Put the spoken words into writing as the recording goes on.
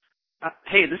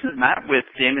Hey, this is Matt with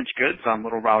Damaged Goods on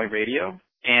Little Raleigh Radio,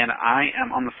 and I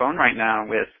am on the phone right now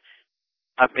with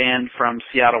a band from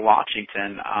Seattle,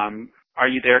 Washington. Are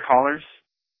you there, callers?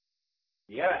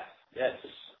 Yes.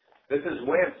 This is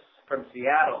Wimps from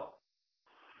Seattle.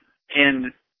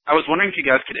 And I was wondering if you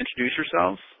guys could introduce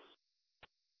yourselves.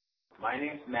 My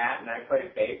name's Matt, and I play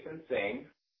bass and sing.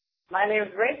 My name is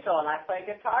Rachel, and I play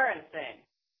guitar and sing.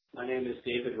 My name is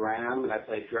David Ram, and I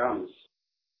play drums.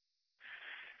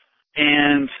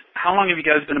 And how long have you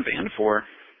guys been a band for?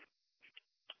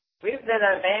 We've been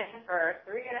a band for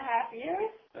 3.5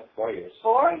 years. 4 years.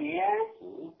 4 years?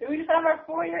 Mm-hmm. Did we just have our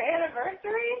 4-year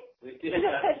anniversary? We did.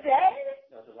 Today?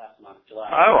 That was last month,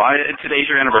 July. Oh,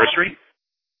 today's your anniversary?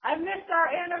 I missed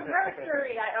our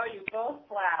anniversary. I owe you both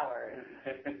flowers.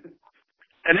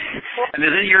 And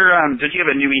isn't your did you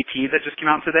have a new EP that just came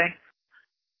out today?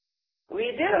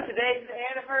 We do. Today's the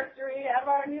anniversary of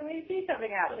our new EP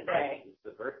coming out today. It's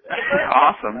the birthday.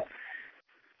 Awesome.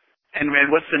 And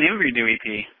what's the name of your new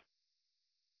EP?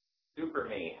 Super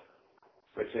Me,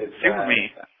 which is Super Me.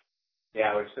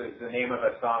 Yeah, which is the name of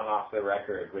a song off the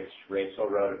record, which Rachel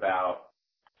wrote about.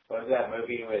 What was that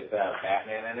movie with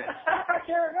Batman in it? I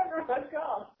can't remember what it's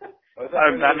called. What was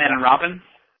that Batman and Robin?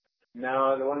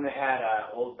 No, the one that had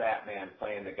old Batman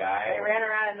playing the guy. They ran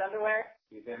around in underwear?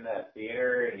 He's in the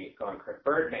theater and he's going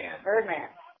Birdman. Birdman.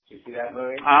 Did you see that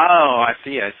movie? Oh, I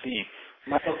see.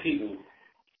 Michael Keaton.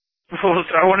 Well,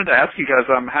 so I wanted to ask you guys,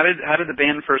 how did the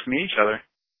band first meet each other?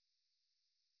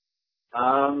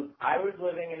 I was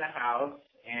living in a house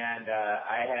and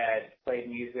I had played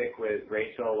music with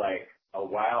Rachel like a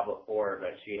while before,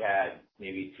 but she had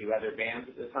maybe 2 other bands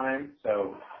at the time,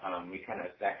 so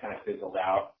that kind of fizzled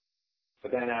out. But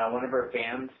then one of her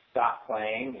bands stopped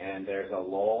playing, and there's a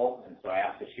lull, and so I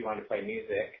asked if she wanted to play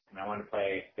music, and I wanted to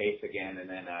play bass again, and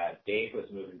then Dave was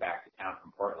moving back to town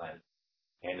from Portland,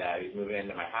 and he was moving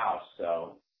into my house,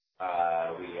 so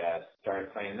we started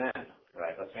playing then. We're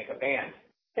like, let's make a band.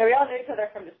 Yeah, we all knew each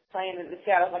other from just playing in the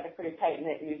Seattle's like a pretty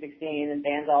tight-knit music scene, and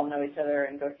bands all know each other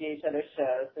and go see each other's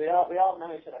shows. So we all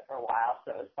know each other for a while,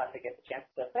 so it was fun to get the chance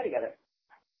to play together.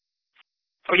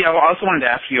 Oh yeah, well, I also wanted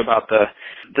to ask you about the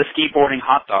skateboarding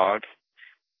hot dog.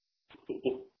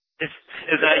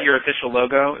 Is that your official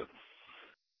logo?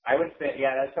 I would say,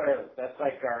 yeah, that's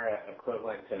like our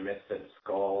equivalent to Misfit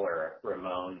Skull or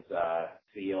Ramones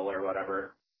seal or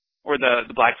whatever. Or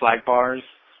the Black Flag bars?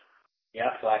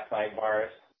 Yeah, Black Flag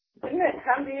bars. Didn't it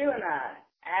come to you in a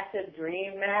acid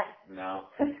dream, Matt? No.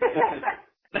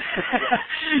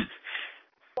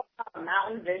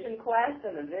 Mountain Vision Quest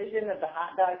and the vision of the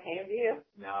hot dog came to you?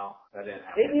 No, that didn't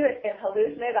happen. Didn't you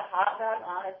hallucinate a hot dog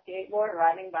on a skateboard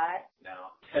riding by?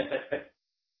 No.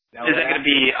 No. Is there going to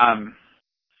be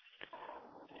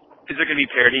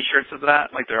parody shirts of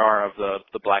that, like there are of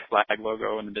the Black Flag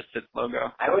logo and the Misfits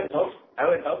logo? I would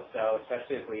hope so,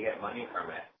 especially if we get money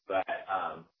from it. But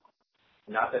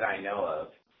not that I know of.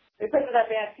 We put it at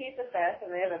band Pizza Fest,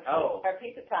 and they have our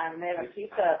Pizza Time, and they have a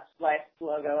Pizza Slice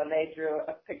logo, and they drew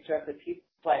a picture of the Pizza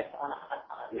Slice on a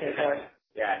skateboard.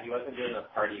 Yeah, he wasn't doing the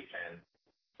party pin,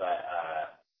 but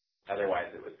otherwise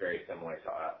it was very similar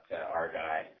to our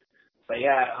guy. But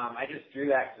yeah, I just drew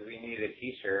that because we needed a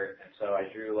T-shirt, and so I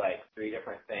drew like 3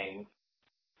 different things,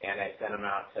 and I sent them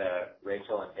out to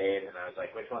Rachel and Dave, and I was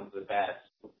like, which one's the best?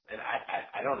 And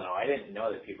I don't know. I didn't know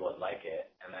that people would like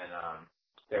it, and then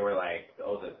they were like,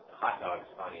 oh, the hot dog's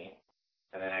funny.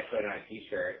 And then I put it on a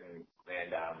T-shirt, and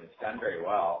it's done very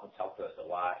well. It's helped us a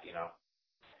lot, you know.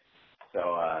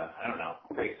 So, I don't know.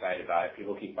 I'm pretty excited about it.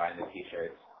 People keep buying the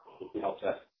T-shirts. It helps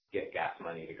us get gas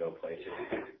money to go places.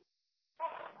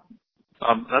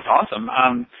 That's awesome.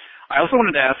 I also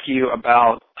wanted to ask you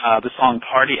about the song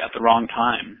Party at the Wrong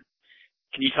Time.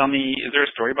 Can you tell me, is there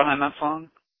a story behind that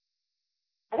song?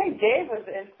 I think Dave was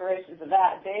the inspiration for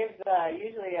that. Dave's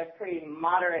usually a pretty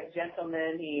moderate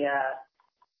gentleman. He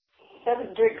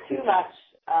doesn't drink too much.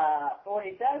 But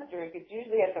when he does drink, it's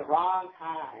usually at the wrong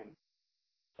time.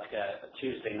 Like a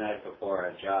Tuesday night before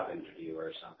a job interview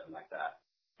or something like that.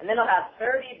 And then he'll have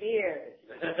 30 beers.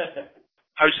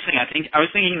 I was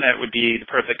thinking that would be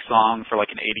the perfect song for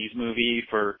like an 80s movie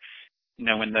for, you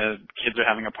know, when the kids are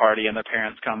having a party and their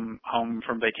parents come home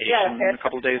from vacation a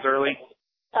couple of days early.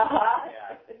 Yeah.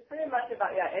 It's pretty much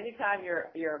about anytime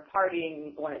you're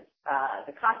partying when it's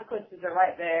the consequences are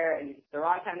right there and it's the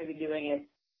wrong time to be doing it,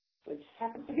 which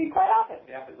happens to be quite often.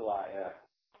 It happens a lot, yeah.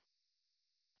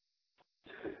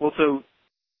 Well, so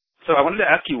I wanted to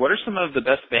ask you, what are some of the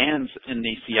best bands in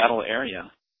the Seattle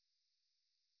area?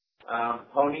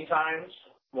 Pony Times,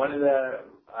 one of the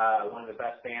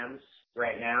best bands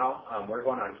right now. We're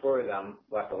going on tour with them,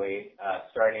 luckily,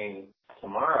 starting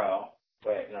tomorrow.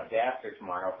 day after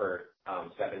tomorrow for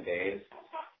 7 days.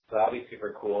 So that'll be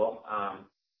super cool.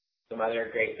 Some other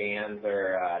great bands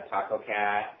are Taco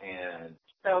Cat and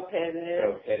So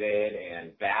Pitted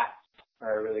and Bats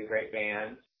are a really great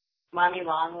band. Mommy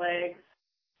Longlegs,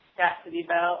 Chastity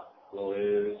Belt,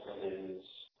 Lalouz,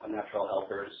 Unnatural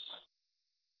Helpers.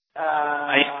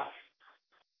 I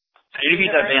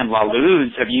interviewed that band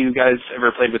Lalouz. Have you guys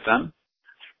ever played with them?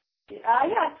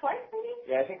 Yeah, twice maybe.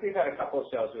 Yeah, I think we've had a couple of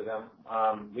shows with them.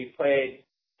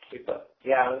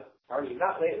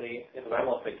 Not lately. It's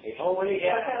almost vacation. Oh, we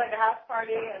had like a house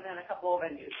party and then a couple of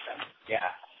venues. So.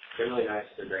 Yeah, they're really nice.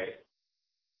 They're great.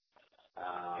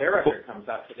 Their record comes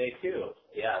out today too.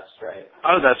 Yeah, that's right.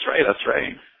 Oh, that's right. That's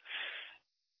right.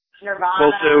 Nirvana,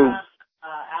 Well,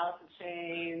 Alice in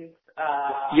Chains.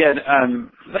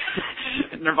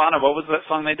 Nirvana. What was that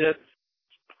song they did?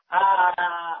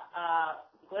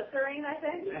 Glycerine, I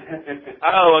think.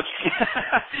 Oh, okay.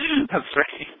 That's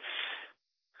right.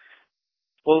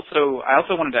 Well, so I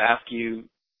also wanted to ask you,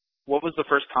 what was the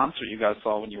first concert you guys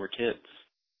saw when you were kids?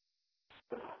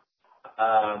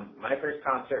 My first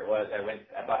concert was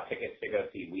I bought tickets to go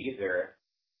see Weezer,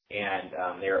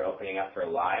 and they were opening up for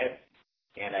Live,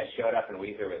 and I showed up and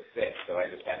Weezer was sick, so I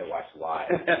just had to watch Live.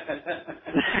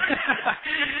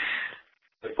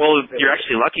 Well, you're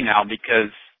actually lucky now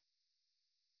because,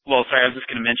 well, sorry, I was just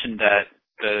going to mention that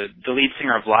the lead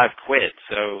singer of Live quit,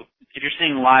 so if you're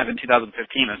seeing Live in 2015,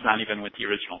 it's not even with the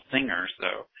original singer,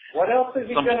 so what else is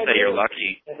he some going to say do? You're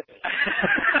lucky.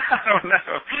 I don't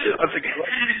know.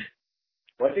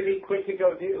 What did he quit to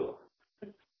go do?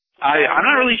 I'm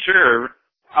not really sure.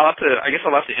 I guess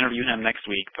I'll have to interview him next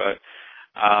week, but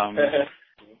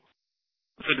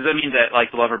so does that mean that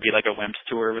like there'll ever be like a Wimps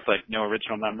tour with like no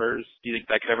original members? Do you think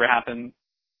that could ever happen?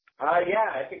 Yeah,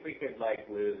 I think we could like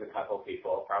lose a couple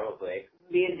people, probably.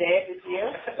 Me and Dave, it's you?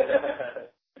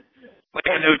 Like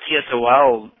I know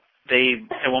TSOL, they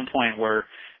at one point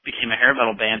became a hair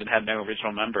metal band and had no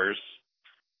original members.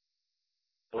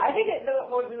 I think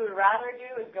what we would rather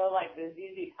do is go like the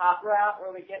ZZ Top route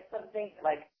where we get something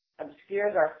like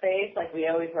obscures our face, like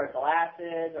we always wear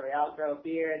glasses or we outgrow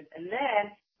beards, and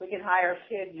then we can hire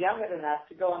kids younger than us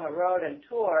to go on the road and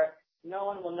tour. No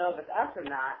one will know if it's us or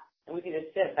not, and we can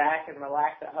just sit back and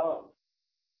relax at home.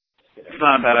 It's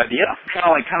not a bad idea. Kind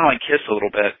of like Kiss a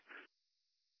little bit.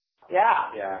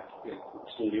 Yeah. Yeah.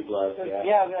 Some new blood. So,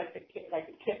 Yeah. we like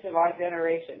the Kiss of our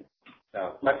generation.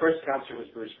 No, my first concert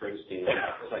was Bruce Springsteen.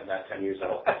 I was like about 10 years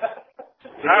old.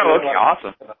 Oh, okay,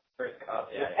 awesome. First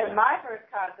concert. And my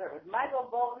first concert was Michael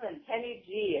Bolton and Kenny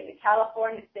G at the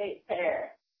California State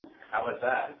Fair. How was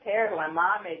that? Fair, my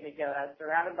mom made me go. I was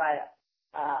surrounded by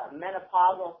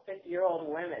menopausal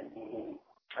 50-year-old women.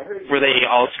 I heard. Were they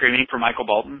all screaming for Michael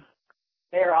Bolton?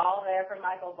 They were all there for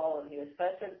Michael Bolton. He was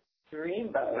such a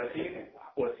dreamboat.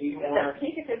 Was he At more? the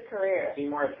peak of his career. Was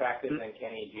he more attractive than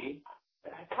Kenny G?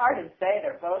 It's hard to say.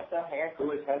 They're both so handsome. Who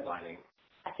was headlining?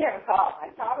 I can't recall.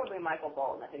 Probably Michael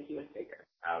Bolton. I think he was bigger.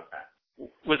 Okay.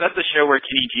 Was that the show where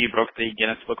Kenny G broke the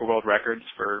Guinness Book of World Records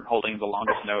for holding the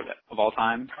longest note of all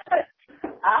time?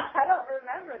 I don't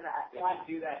remember that. Did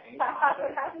he do that? I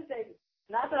would have to say,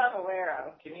 not that I'm aware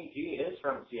of. Kenny G is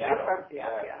from He's Seattle. from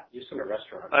Seattle, yeah. Used to a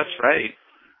restaurant. That's right.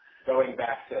 Going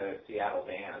back to Seattle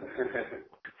band.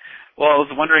 Well, I was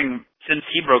wondering, since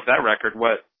he broke that record,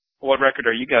 what record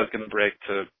are you guys going to break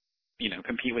to,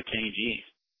 compete with Kenny G?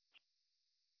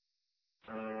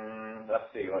 Let's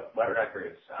see, what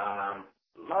records?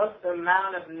 Most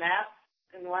amount of naps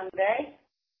in one day.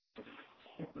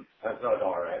 That's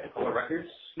all right. All the records?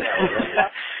 Yeah.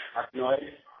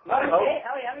 Arkanoid? Oh,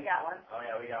 yeah, we got one. Oh,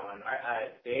 yeah, we got one.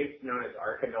 Dave's known as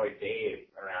Arkanoid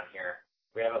Dave around here.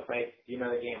 We have a place. Do you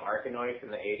know the game Arkanoid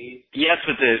from the 80s? Yes,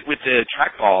 with the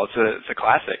trackball. It's a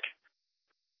classic.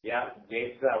 Yeah,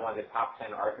 Dave's one of the top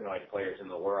 10 Arkanoid players in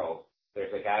the world.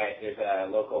 There's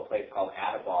a local place called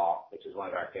Addaball, which is one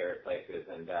of our favorite places,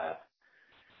 and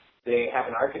they have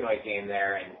an Arkanoid game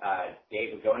there, and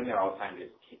Dave would go in there all the time to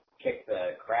kick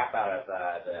the crap out of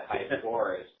the high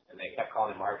scores, and they kept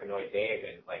calling him Arkanoid Dave,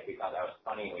 and we thought that was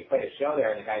funny, and we played a show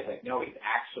there, and the guy's like, no, he's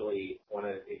actually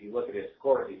if you look at his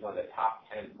scores, he's one of the top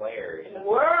 10 players in the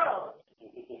world.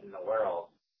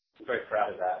 I'm very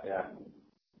proud of that, yeah.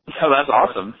 Oh, that's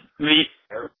awesome.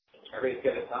 Everybody's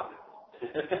good at something.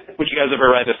 Would you guys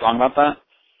ever write a song about that?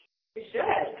 We should.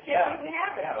 Yeah, we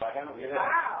have it. Yeah, why don't we do that?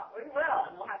 Wow, we will,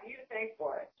 and we'll have you to thank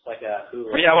for it. It's like a Who.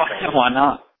 Yeah, why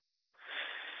not?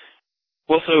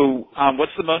 Well, so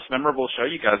what's the most memorable show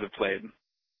you guys have played?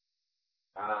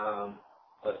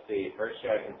 Let's see. First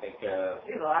show I can think of.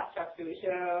 The last Chuck Suey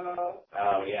show.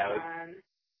 Oh yeah.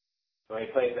 When we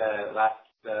played there's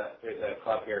a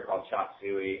club here called Chop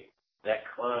Suey. that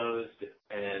closed,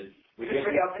 and we It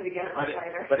reopened again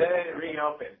later. But then it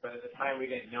reopened. But at the time, we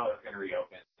didn't know it was going to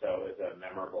reopen, so it was a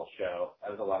memorable show.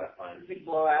 That was a lot of fun. Big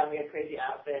blowout. We had crazy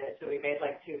outfits, so we made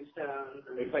like tombstones.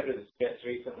 We played with the Spits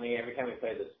recently. Every time we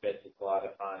play the Spits, it's a lot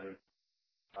of fun.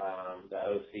 The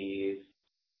OCs.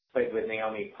 Played with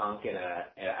Naomi Punk at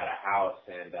a house,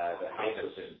 and the house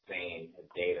was insane.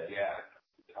 Data. Yeah,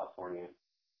 California.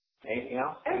 Anything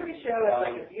else? Every show is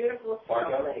like a beautiful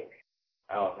snowflake.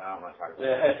 Oh, I don't want to talk about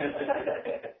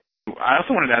that. I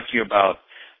also wanted to ask you about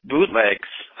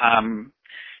bootlegs,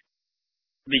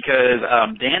 because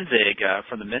Danzig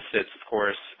from the Misfits, of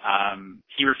course,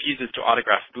 he refuses to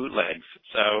autograph bootlegs.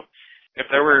 So if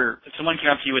someone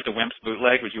came up to you with the Wimps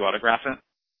bootleg, would you autograph it?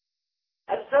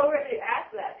 That's so weird you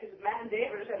asked that, because Matt and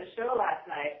Dave were just at a show last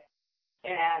night,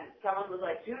 and someone was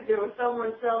like, dude, there was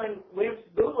someone selling Wimps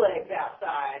bootlegs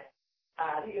outside.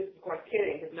 He was, of course,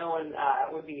 kidding, because no one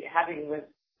would be having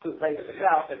Wimps bootlegs to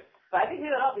sell. But I think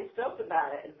we would all be stoked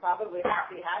about it and probably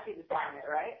be happy to sign it,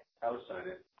 right? I would sign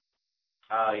it.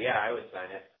 Yeah, I would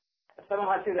sign it. If someone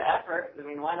went through the effort, I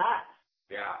mean, why not?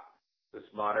 Yeah. This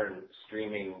modern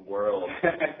streaming world.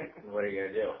 What are you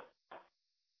going to do?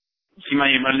 So you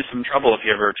might run into some trouble if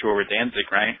you ever tour with Danzig,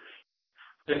 right?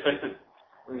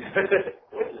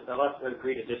 So let's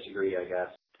agree to disagree, I guess.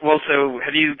 Well, so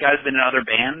have you guys been in other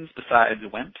bands besides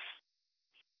Wimps?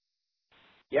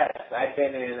 Yes, I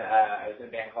was in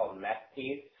a band called Meth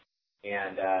Teeth,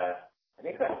 and I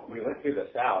think we went through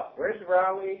the South. Where's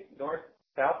Raleigh?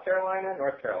 South Carolina?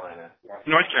 North Carolina?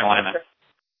 North Carolina.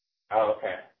 Oh,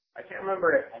 okay. I can't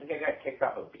remember. I think I got kicked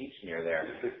off a beach near there.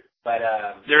 But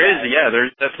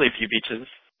there's definitely a few beaches.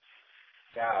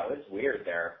 Yeah, it was weird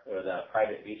there. It was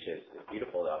private beaches. It's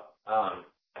beautiful though.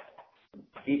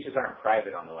 Beaches aren't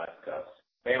private on the West Coast.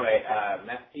 But anyway,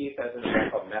 Meth Teeth, I was in a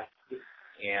band called Meth Teeth,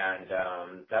 and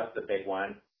that was the big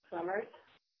one. Summers?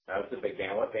 That was the big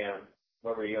band. What band?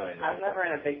 What were you in? I was never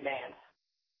in a big band.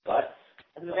 Butts?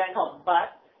 I was in a band called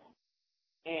Butts,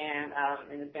 and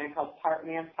in a band called Part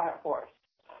Man, Part Horse.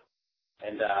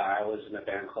 And I was in a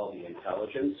band called The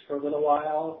Intelligence for a little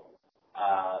while.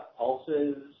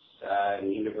 Pulses,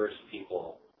 and Universe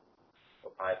People were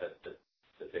probably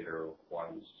the bigger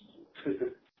ones.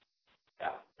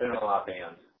 Yeah, been in a lot of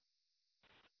bands.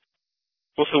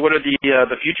 Well, so what are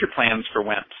the future plans for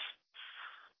Wimps?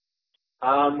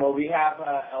 Well, we have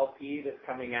a LP that's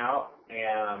coming out,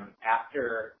 and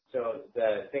so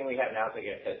the thing we have now is like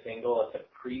a single. It's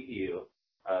a preview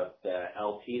of the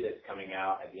LP that's coming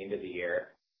out at the end of the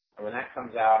year. And when that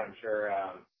comes out, I'm sure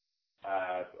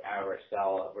we're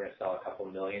going to sell a couple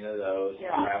million of those,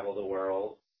 travel the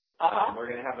world. We're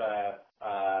going to have a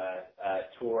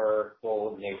tour,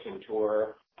 full nation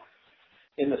tour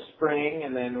in the spring,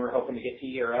 and then we're hoping to get to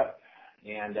Europe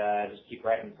and just keep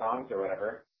writing songs or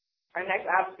whatever. Our next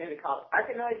album's going to be called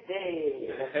Arkanoid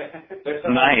Day.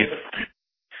 Nice.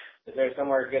 Is there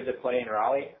somewhere good to play in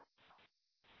Raleigh?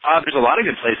 There's a lot of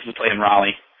good places to play in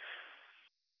Raleigh.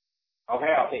 Okay,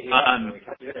 I'll take you up.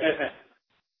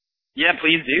 Yeah,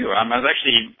 please do. I was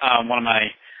actually, one of my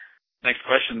next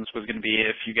questions was going to be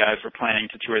if you guys were planning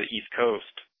to tour the East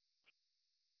Coast.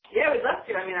 Yeah, we'd love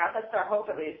to. I mean, that's our hope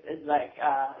at least, is like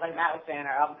Matt was saying,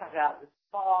 our album comes out this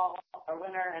fall or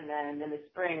winter, and then in the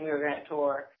spring we were going to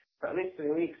tour for at least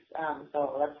 3 weeks.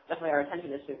 So that's definitely our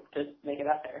intention is to just make it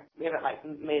up there. We haven't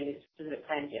made any specific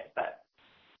plans yet, but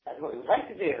that's what we would like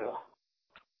to do.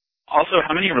 Also,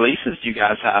 how many releases do you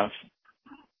guys have?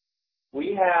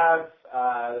 We have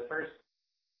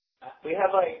we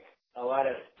have a lot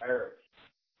of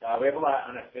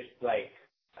unofficial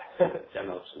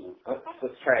Demos.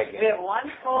 Let's try again. We have one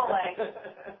full length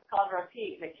called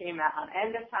Repeat that came out on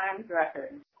End of Times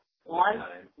Records.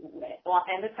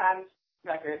 End of Times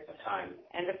Records.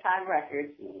 End of Time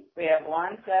Records. We have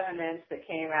one 7-inch that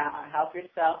came out on Help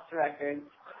Yourself Records.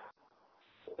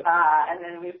 And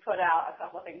then we put out a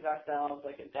couple of things ourselves,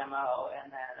 like a demo,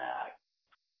 and then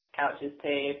Couch's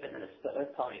tape, and then a split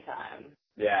with Pony Time.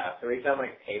 Yeah, so we've done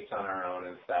tapes on our own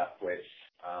and stuff, which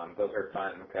those are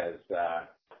fun because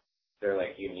they're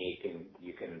unique and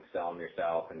you can sell them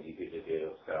yourself and easy to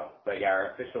do. So, but yeah,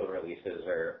 our official releases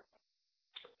are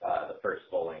the first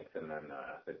full length, and then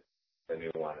the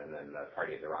new one, and then the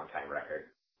Party at the Wrong Time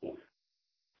record.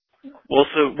 Well,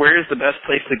 so where is the best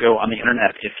place to go on the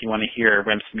internet if you want to hear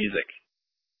Wimps music?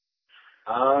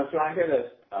 If you want to hear the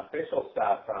official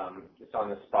stuff, it's on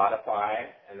the Spotify,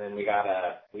 and then we have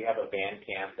a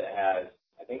Bandcamp that has,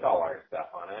 I think, all our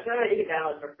stuff on it. So that you can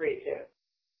download for free too.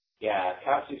 Yeah,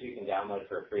 Couches you can download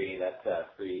for free. That's a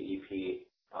free EP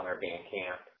on our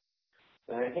Bandcamp.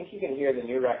 And I think you can hear the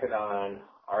new record on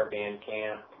our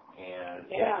Bandcamp and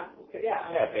Yeah.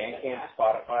 Bandcamp,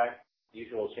 Spotify,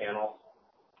 usual channels.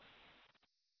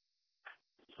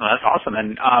 Well, that's awesome.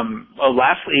 And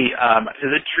lastly,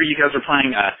 is it true you guys are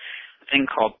playing a thing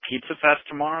called Pizza Fest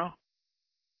tomorrow?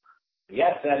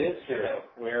 Yes, that is true.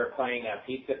 We're playing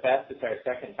Pizza Fest. It's our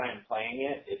second time playing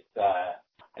it. It's,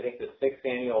 I think, the 6th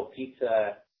annual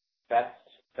Pizza Fest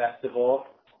festival,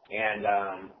 and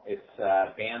it's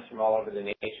bands from all over the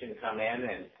nation come in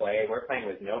and play. We're playing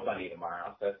with No Bunny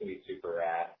tomorrow, so that's going to be super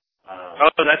rad.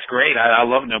 Oh, that's great. I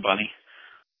love No Bunny.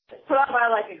 It's put on by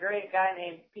like a great guy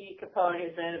named Pete Capone,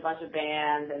 who's been in a bunch of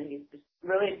bands, and he's just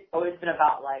really always been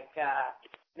about like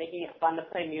making it fun to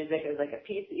play music. It was like a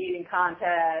pizza eating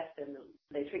contest, and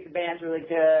they treat the bands really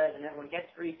good, and everyone gets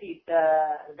free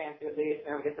pizza. The bands do at least,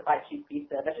 and everyone gets to buy cheap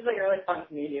pizza. That's just like a really fun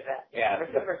community event. Yeah,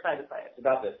 we're super excited to play it. It's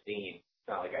about the scene. It's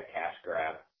not like a cash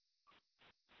grab.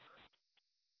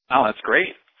 Oh, that's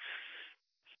great.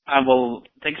 Well,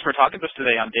 thanks for talking to us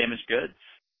today on Damaged Goods.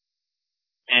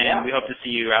 And we hope to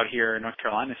see you out here in North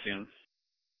Carolina soon.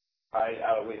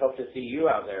 We hope to see you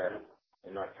out there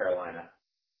in North Carolina.